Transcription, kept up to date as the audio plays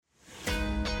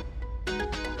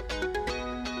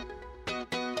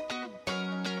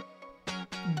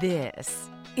This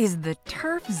is the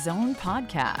Turf Zone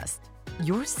Podcast,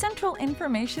 your central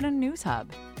information and news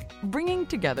hub, bringing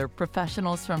together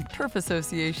professionals from turf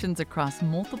associations across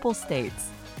multiple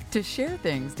states to share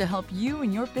things to help you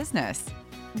and your business.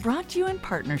 Brought to you in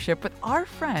partnership with our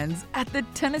friends at the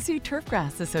Tennessee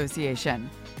Turfgrass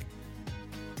Association.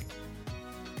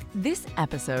 This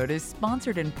episode is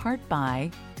sponsored in part by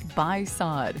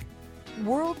Sod,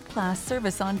 world-class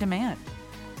service on demand.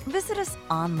 Visit us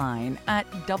online at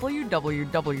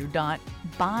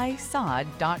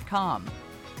www.buysod.com.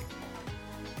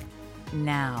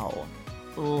 Now,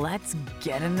 let's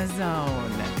get in the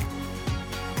zone.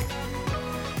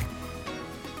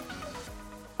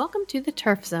 Welcome to the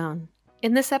Turf Zone.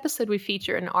 In this episode, we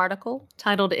feature an article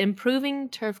titled Improving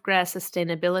Turfgrass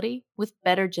Sustainability with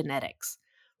Better Genetics,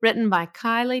 written by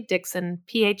Kylie Dixon,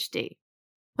 PhD.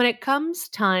 When it comes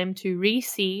time to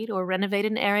reseed or renovate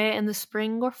an area in the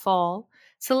spring or fall,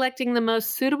 selecting the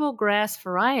most suitable grass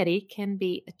variety can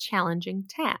be a challenging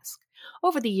task.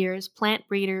 Over the years, plant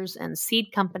breeders and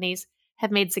seed companies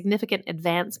have made significant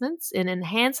advancements in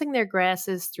enhancing their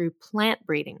grasses through plant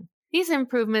breeding. These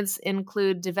improvements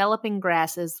include developing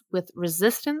grasses with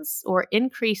resistance or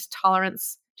increased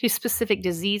tolerance to specific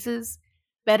diseases,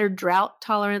 better drought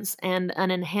tolerance, and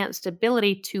an enhanced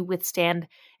ability to withstand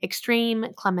extreme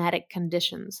climatic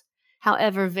conditions.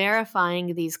 However,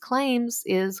 verifying these claims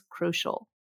is crucial.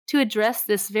 To address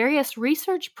this, various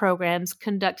research programs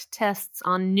conduct tests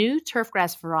on new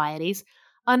turfgrass varieties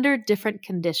under different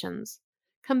conditions,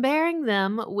 comparing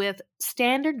them with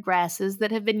standard grasses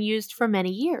that have been used for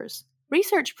many years.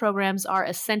 Research programs are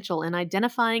essential in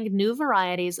identifying new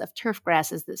varieties of turf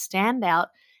grasses that stand out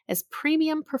as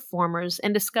premium performers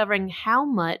and discovering how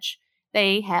much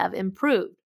they have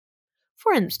improved.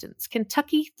 For instance,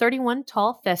 Kentucky 31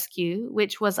 Tall Fescue,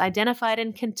 which was identified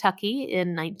in Kentucky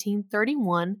in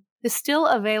 1931, is still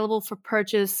available for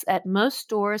purchase at most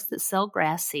stores that sell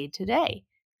grass seed today.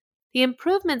 The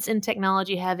improvements in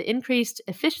technology have increased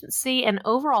efficiency and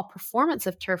overall performance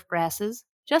of turf grasses,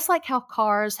 just like how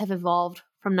cars have evolved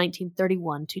from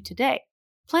 1931 to today.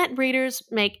 Plant breeders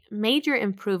make major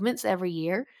improvements every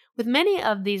year, with many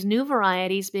of these new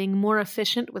varieties being more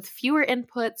efficient with fewer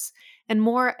inputs and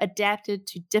more adapted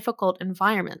to difficult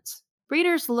environments.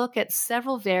 Breeders look at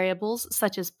several variables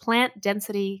such as plant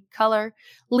density, color,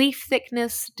 leaf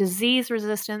thickness, disease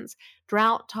resistance,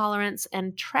 drought tolerance,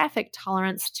 and traffic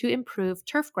tolerance to improve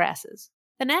turf grasses.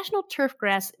 The National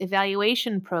Turfgrass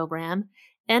Evaluation Program,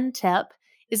 NTEP,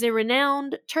 is a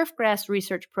renowned turfgrass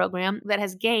research program that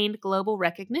has gained global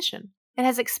recognition. It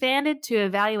has expanded to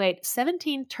evaluate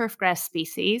 17 turfgrass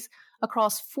species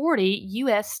across 40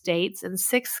 U.S. states and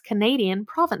 6 Canadian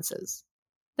provinces.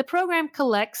 The program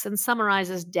collects and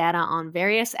summarizes data on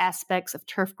various aspects of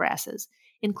turf grasses,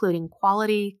 including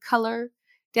quality, color,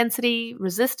 density,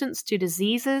 resistance to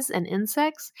diseases and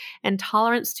insects, and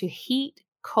tolerance to heat,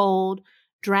 cold,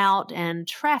 drought, and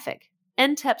traffic.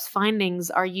 NTEP's findings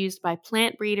are used by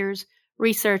plant breeders,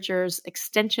 researchers,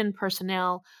 extension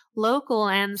personnel, local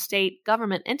and state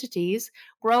government entities,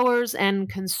 growers, and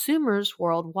consumers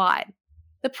worldwide.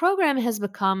 The program has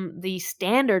become the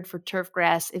standard for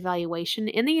turfgrass evaluation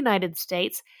in the United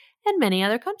States and many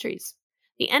other countries.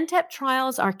 The NTEP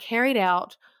trials are carried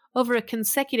out over a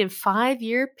consecutive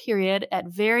 5-year period at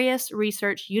various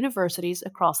research universities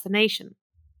across the nation.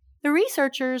 The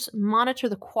researchers monitor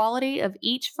the quality of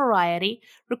each variety,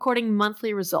 recording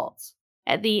monthly results.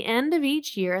 At the end of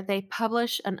each year, they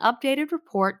publish an updated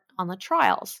report on the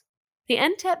trials. The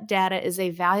NTEP data is a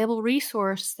valuable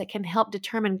resource that can help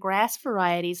determine grass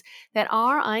varieties that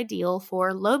are ideal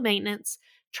for low maintenance,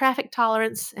 traffic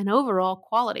tolerance, and overall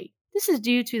quality. This is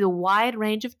due to the wide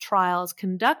range of trials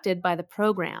conducted by the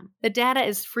program. The data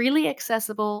is freely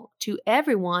accessible to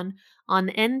everyone on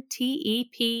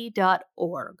ntep.org.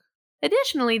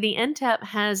 Additionally, the NTEP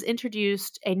has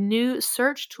introduced a new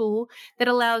search tool that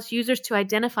allows users to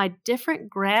identify different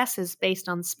grasses based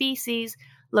on species,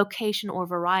 location, or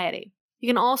variety. You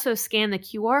can also scan the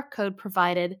QR code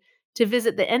provided to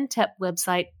visit the NTEP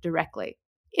website directly.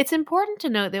 It's important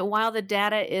to note that while the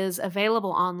data is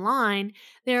available online,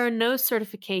 there are no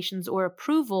certifications or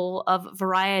approval of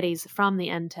varieties from the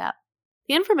NTEP.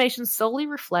 The information solely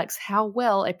reflects how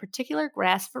well a particular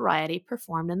grass variety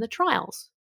performed in the trials.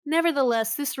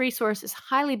 Nevertheless, this resource is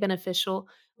highly beneficial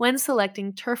when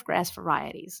selecting turfgrass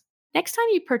varieties. Next time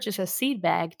you purchase a seed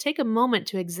bag, take a moment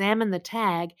to examine the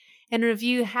tag and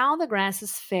review how the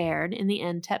grasses fared in the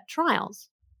NTEP trials.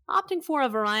 Opting for a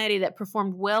variety that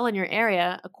performed well in your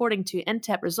area according to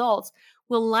NTEP results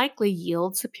will likely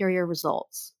yield superior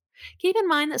results. Keep in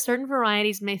mind that certain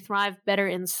varieties may thrive better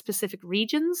in specific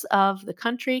regions of the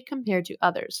country compared to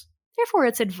others. Therefore,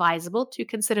 it's advisable to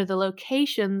consider the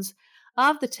locations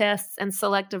of the tests and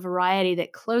select a variety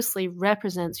that closely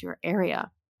represents your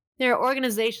area. There are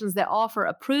organizations that offer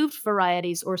approved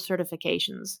varieties or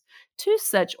certifications. Two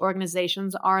such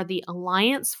organizations are the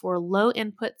Alliance for Low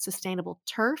Input Sustainable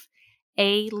Turf,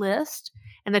 A-List,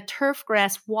 and the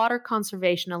Turfgrass Water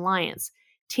Conservation Alliance,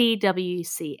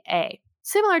 TWCA.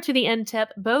 Similar to the NTEP,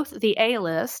 both the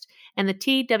A-List and the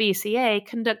TWCA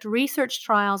conduct research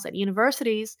trials at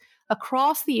universities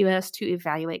across the U.S. to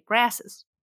evaluate grasses.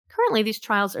 Currently, these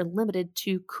trials are limited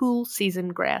to cool season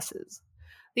grasses.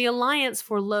 The Alliance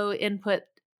for Low Input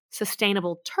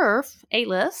Sustainable Turf,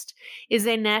 A-List, is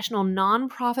a national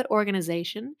nonprofit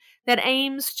organization that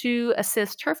aims to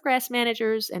assist turfgrass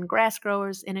managers and grass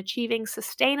growers in achieving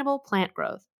sustainable plant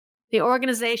growth. The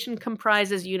organization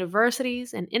comprises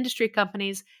universities and industry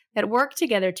companies that work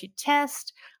together to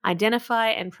test, identify,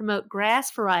 and promote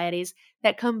grass varieties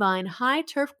that combine high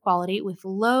turf quality with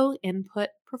low input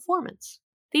performance.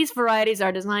 These varieties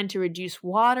are designed to reduce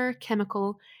water,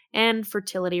 chemical, and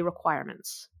fertility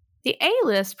requirements. The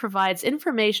A-List provides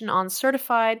information on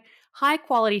certified,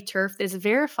 high-quality turf that is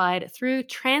verified through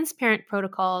transparent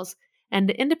protocols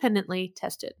and independently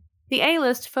tested. The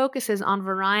A-List focuses on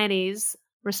varieties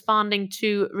responding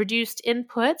to reduced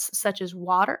inputs such as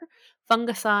water,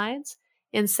 fungicides,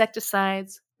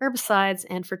 insecticides, herbicides,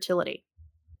 and fertility.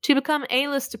 To become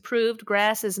A-List approved,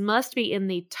 grasses must be in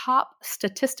the top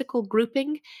statistical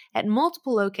grouping at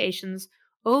multiple locations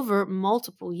over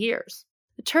multiple years.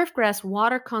 The Turfgrass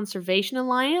Water Conservation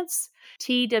Alliance,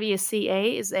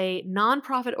 TWCA, is a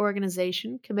nonprofit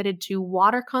organization committed to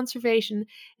water conservation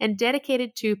and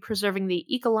dedicated to preserving the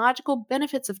ecological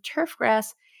benefits of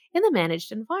turfgrass in the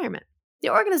managed environment. The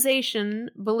organization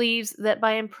believes that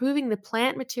by improving the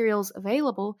plant materials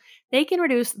available, they can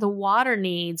reduce the water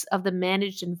needs of the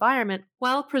managed environment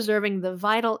while preserving the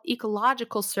vital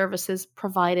ecological services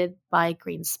provided by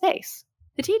green space.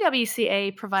 The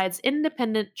TWCA provides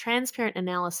independent, transparent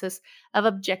analysis of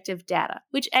objective data,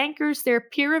 which anchors their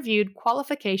peer-reviewed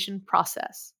qualification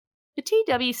process. The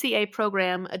TWCA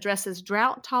program addresses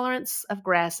drought tolerance of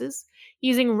grasses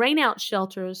using rainout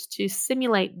shelters to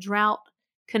simulate drought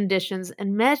conditions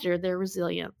and measure their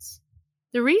resilience.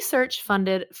 The research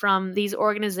funded from these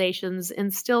organizations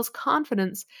instills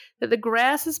confidence that the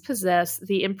grasses possess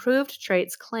the improved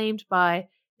traits claimed by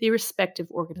the respective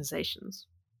organizations.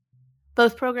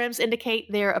 Both programs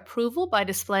indicate their approval by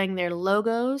displaying their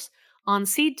logos on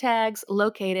seed tags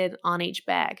located on each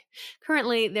bag.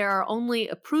 Currently, there are only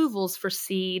approvals for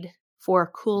seed for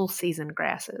cool season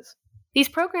grasses. These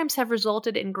programs have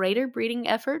resulted in greater breeding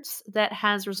efforts that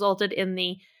has resulted in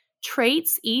the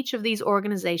traits each of these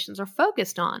organizations are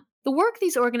focused on. The work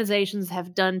these organizations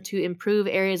have done to improve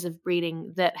areas of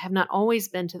breeding that have not always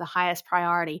been to the highest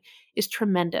priority is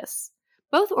tremendous.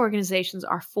 Both organizations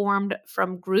are formed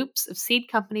from groups of seed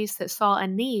companies that saw a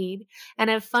need and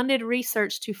have funded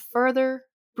research to further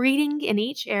breeding in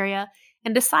each area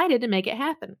and decided to make it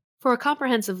happen. For a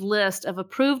comprehensive list of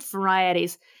approved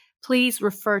varieties, please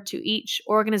refer to each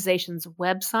organization's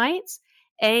websites,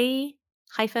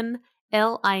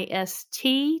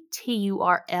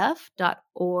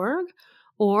 a-listturf.org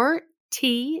or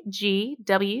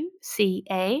tgwca.org,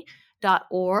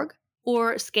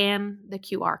 or scan the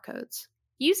QR codes.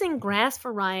 Using grass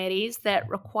varieties that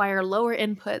require lower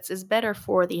inputs is better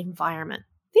for the environment.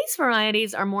 These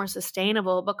varieties are more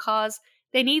sustainable because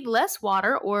they need less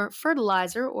water or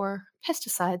fertilizer or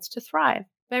pesticides to thrive.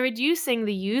 By reducing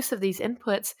the use of these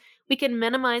inputs, we can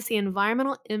minimize the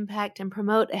environmental impact and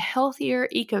promote a healthier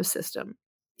ecosystem.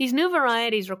 These new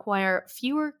varieties require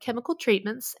fewer chemical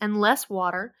treatments and less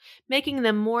water, making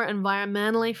them more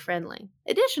environmentally friendly.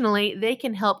 Additionally, they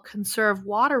can help conserve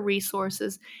water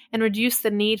resources and reduce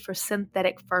the need for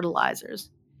synthetic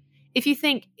fertilizers. If you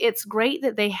think it's great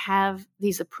that they have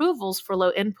these approvals for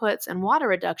low inputs and water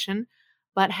reduction,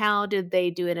 but how did they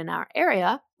do it in our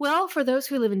area? Well, for those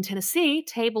who live in Tennessee,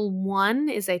 Table 1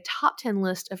 is a top 10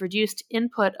 list of reduced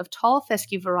input of tall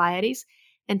fescue varieties,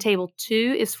 and Table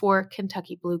 2 is for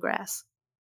Kentucky bluegrass.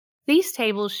 These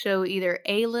tables show either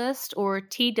A-List or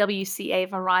TWCA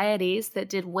varieties that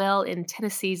did well in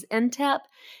Tennessee's NTEP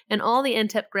and all the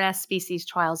NTEP grass species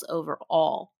trials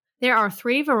overall. There are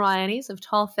 3 varieties of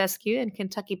tall fescue and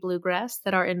Kentucky bluegrass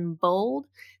that are in bold.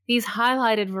 These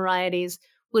highlighted varieties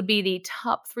would be the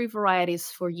top 3 varieties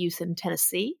for use in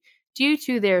Tennessee due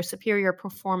to their superior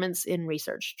performance in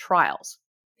research trials.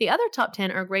 The other top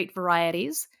 10 are great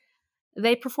varieties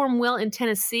They perform well in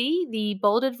Tennessee. The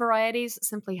bolded varieties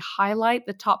simply highlight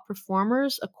the top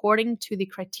performers according to the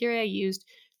criteria used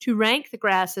to rank the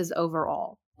grasses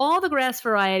overall. All the grass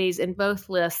varieties in both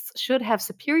lists should have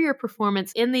superior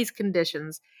performance in these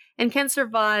conditions and can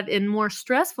survive in more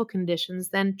stressful conditions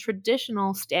than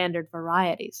traditional standard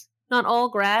varieties. Not all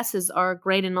grasses are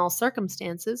great in all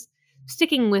circumstances.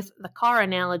 Sticking with the car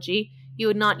analogy, you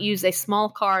would not use a small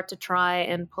car to try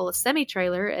and pull a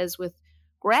semi-trailer, as with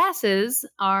grasses,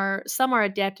 some are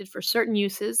adapted for certain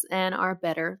uses and are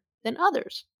better than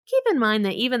others. Keep in mind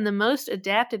that even the most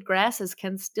adapted grasses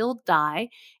can still die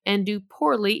and do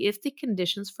poorly if the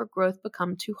conditions for growth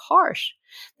become too harsh.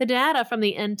 The data from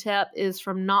the NTEP is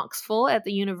from Knoxville at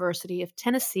the University of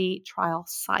Tennessee trial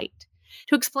site.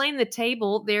 To explain the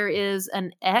table, there is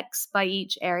an X by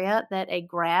each area that a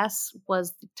grass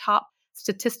was the top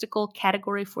statistical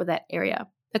category for that area.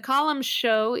 The columns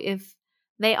show if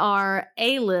they are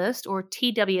A-list or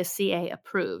TWCA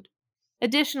approved.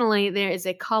 Additionally, there is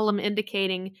a column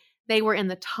indicating they were in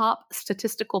the top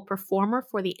statistical performer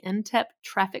for the NTEP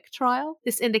traffic trial.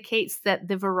 This indicates that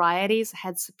the varieties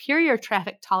had superior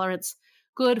traffic tolerance,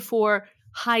 good for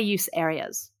high-use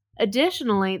areas.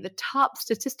 Additionally, the top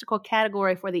statistical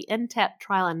category for the NTEP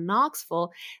trial in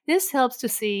Knoxville, this helps to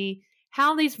see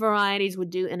how these varieties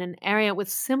would do in an area with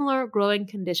similar growing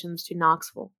conditions to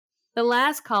Knoxville. The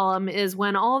last column is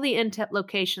when all the NTEP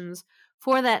locations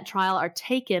for that trial are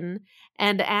taken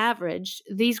and averaged,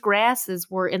 these grasses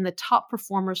were in the top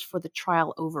performers for the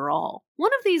trial overall.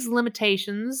 One of these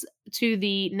limitations to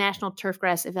the National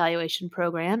Turfgrass Evaluation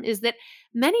Program is that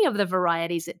many of the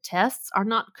varieties it tests are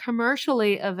not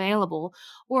commercially available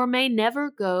or may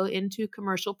never go into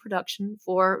commercial production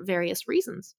for various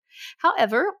reasons.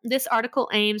 However, this article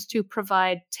aims to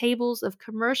provide tables of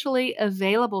commercially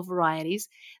available varieties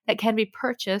that can be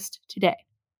purchased today.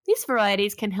 These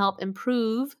varieties can help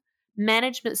improve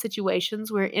management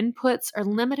situations where inputs are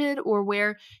limited or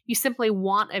where you simply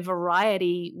want a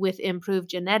variety with improved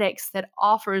genetics that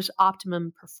offers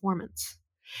optimum performance.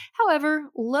 However,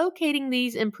 locating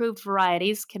these improved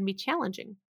varieties can be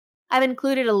challenging. I've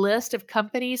included a list of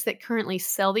companies that currently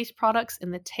sell these products in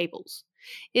the tables.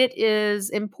 It is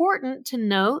important to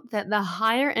note that the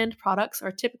higher end products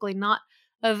are typically not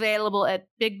available at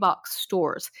big box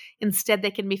stores. Instead, they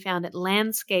can be found at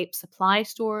landscape supply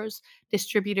stores,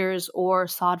 distributors, or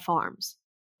sod farms.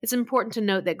 It's important to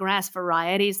note that grass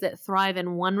varieties that thrive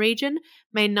in one region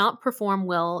may not perform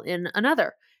well in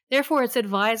another. Therefore, it's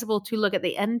advisable to look at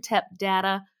the NTEP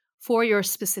data for your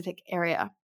specific area.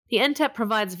 The NTEP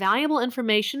provides valuable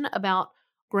information about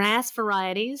grass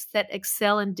varieties that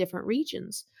excel in different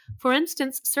regions. For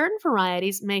instance, certain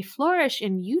varieties may flourish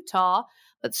in Utah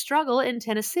but struggle in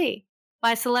Tennessee.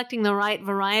 By selecting the right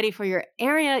variety for your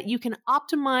area, you can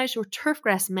optimize your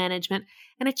turfgrass management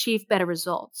and achieve better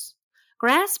results.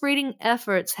 Grass breeding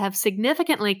efforts have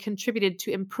significantly contributed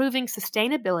to improving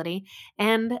sustainability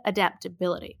and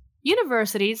adaptability.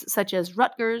 Universities such as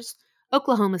Rutgers,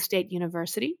 Oklahoma State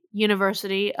University,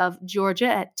 University of Georgia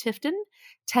at Tifton,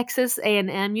 Texas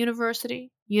A&M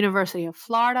University, University of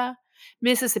Florida,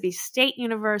 Mississippi State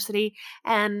University,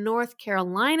 and North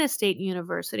Carolina State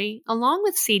University, along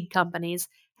with seed companies,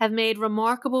 have made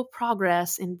remarkable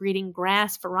progress in breeding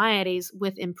grass varieties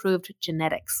with improved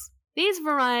genetics. These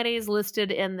varieties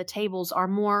listed in the tables are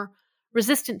more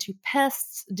resistant to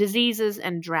pests, diseases,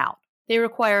 and drought. They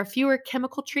require fewer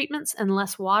chemical treatments and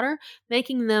less water,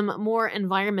 making them more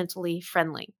environmentally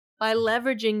friendly. By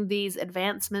leveraging these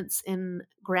advancements in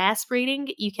grass breeding,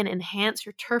 you can enhance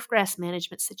your turfgrass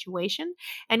management situation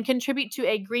and contribute to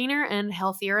a greener and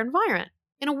healthier environment.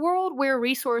 In a world where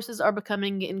resources are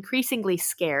becoming increasingly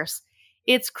scarce,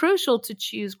 it's crucial to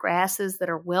choose grasses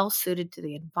that are well suited to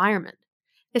the environment.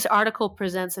 This article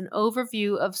presents an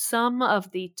overview of some of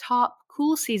the top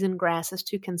cool season grasses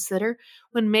to consider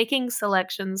when making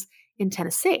selections in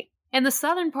Tennessee. In the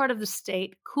southern part of the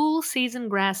state, cool season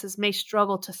grasses may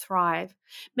struggle to thrive,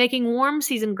 making warm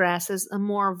season grasses a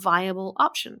more viable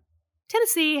option.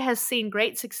 Tennessee has seen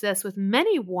great success with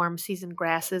many warm season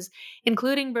grasses,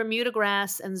 including Bermuda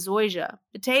grass and zoysia.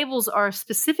 The tables are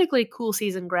specifically cool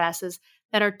season grasses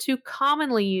that are two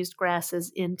commonly used grasses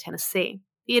in Tennessee.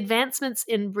 The advancements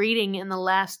in breeding in the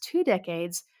last 2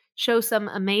 decades show some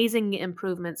amazing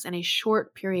improvements in a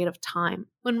short period of time.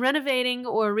 When renovating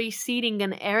or reseeding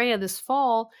an area this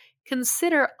fall,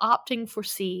 consider opting for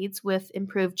seeds with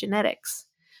improved genetics.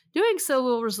 Doing so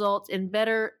will result in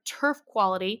better turf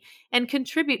quality and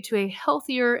contribute to a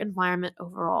healthier environment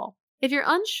overall. If you're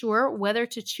unsure whether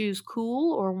to choose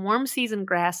cool or warm season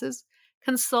grasses,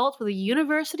 consult with a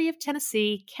University of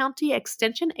Tennessee County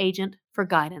Extension agent for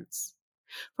guidance.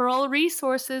 For all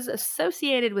resources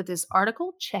associated with this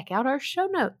article, check out our show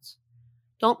notes.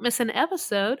 Don't miss an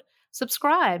episode.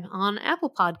 Subscribe on Apple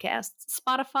Podcasts,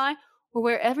 Spotify, or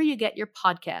wherever you get your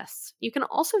podcasts. You can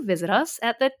also visit us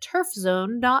at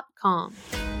theturfzone.com.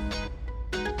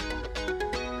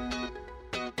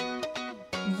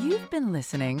 You've been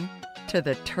listening to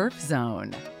The Turf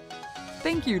Zone.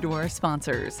 Thank you to our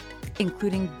sponsors,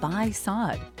 including Buy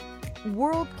Sod,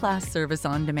 world-class service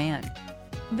on demand.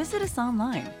 Visit us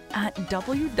online at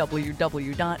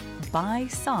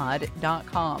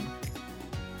www.buysod.com.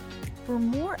 For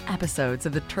more episodes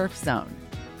of The Turf Zone,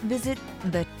 visit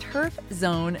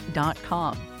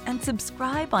theturfzone.com and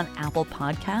subscribe on Apple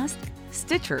Podcasts,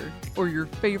 Stitcher, or your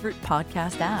favorite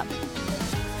podcast app.